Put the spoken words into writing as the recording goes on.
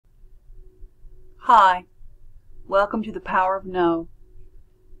Hi, welcome to the Power of No.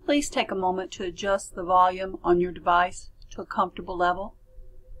 Please take a moment to adjust the volume on your device to a comfortable level.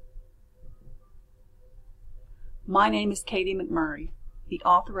 My name is Katie McMurray, the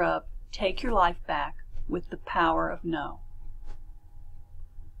author of Take Your Life Back with the Power of No.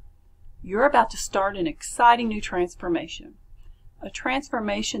 You're about to start an exciting new transformation, a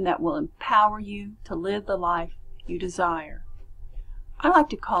transformation that will empower you to live the life you desire. I like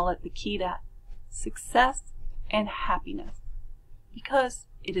to call it the key to success and happiness because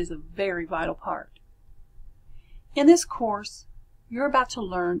it is a very vital part. In this course, you're about to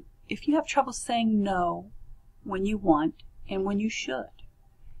learn if you have trouble saying no when you want and when you should,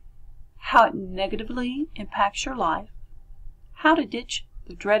 how it negatively impacts your life, how to ditch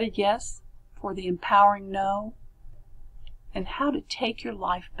the dreaded yes for the empowering no, and how to take your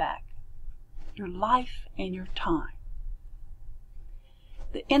life back, your life and your time.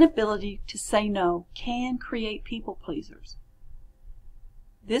 The inability to say no can create people pleasers.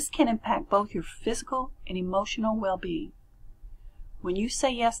 This can impact both your physical and emotional well-being. When you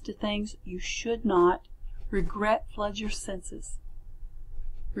say yes to things you should not, regret floods your senses.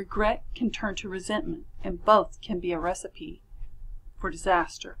 Regret can turn to resentment, and both can be a recipe for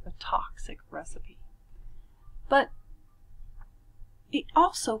disaster, a toxic recipe. But it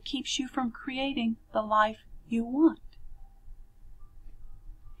also keeps you from creating the life you want.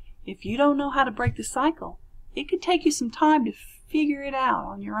 If you don't know how to break the cycle, it could take you some time to figure it out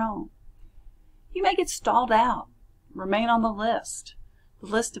on your own. You may get stalled out, remain on the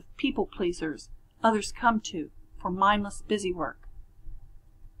list of people pleasers others come to for mindless busy work.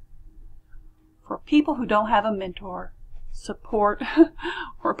 For people who don't have a mentor, support,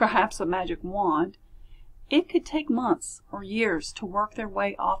 or perhaps a magic wand, it could take months or years to work their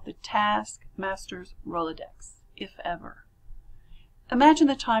way off the taskmaster's Rolodex, if ever. Imagine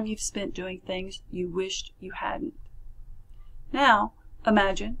the time you've spent doing things you wished you hadn't. Now,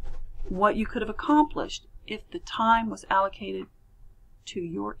 imagine what you could have accomplished if the time was allocated to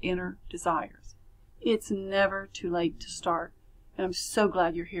your inner desires. It's never too late to start, and I'm so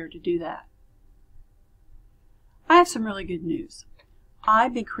glad you're here to do that. I have some really good news.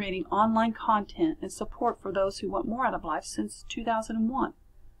 I've been creating online content and support for those who want more out of life since 2001.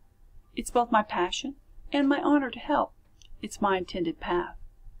 It's both my passion and my honor to help. It's my intended path.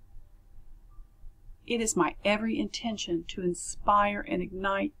 It is my every intention to inspire and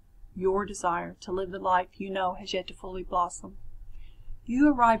ignite your desire to live the life you know has yet to fully blossom.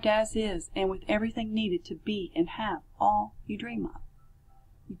 You arrived as is and with everything needed to be and have all you dream of.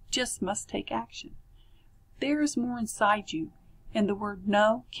 You just must take action. There is more inside you, and the word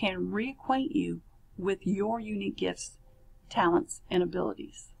no can reacquaint you with your unique gifts, talents, and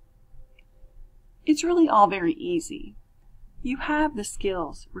abilities. It's really all very easy. You have the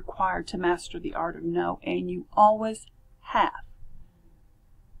skills required to master the art of no, and you always have.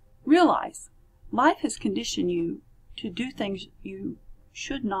 Realize, life has conditioned you to do things you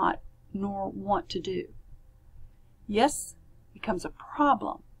should not nor want to do. Yes becomes a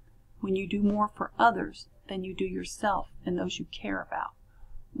problem when you do more for others than you do yourself and those you care about.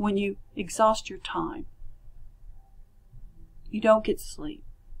 When you exhaust your time, you don't get sleep,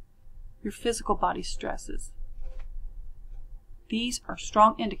 your physical body stresses. These are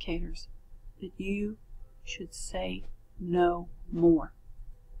strong indicators that you should say no more.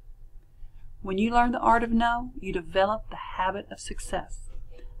 When you learn the art of no, you develop the habit of success,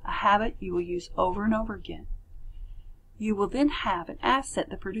 a habit you will use over and over again. You will then have an asset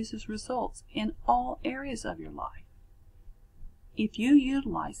that produces results in all areas of your life. If you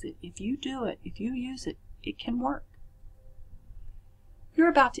utilize it, if you do it, if you use it, it can work. You're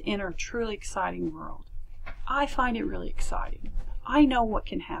about to enter a truly exciting world. I find it really exciting. I know what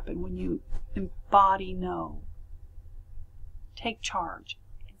can happen when you embody no. Take charge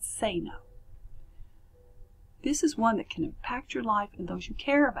and say no. This is one that can impact your life and those you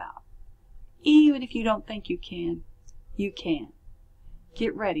care about. Even if you don't think you can, you can.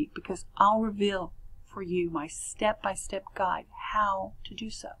 Get ready because I'll reveal for you my step-by-step guide how to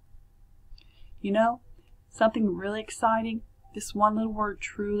do so. You know, something really exciting, this one little word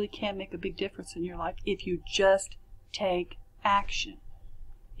truly can make a big difference in your life if you just take action.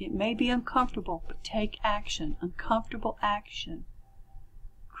 It may be uncomfortable, but take action. Uncomfortable action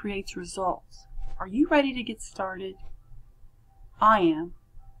creates results. Are you ready to get started? I am.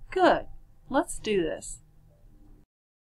 Good. Let's do this.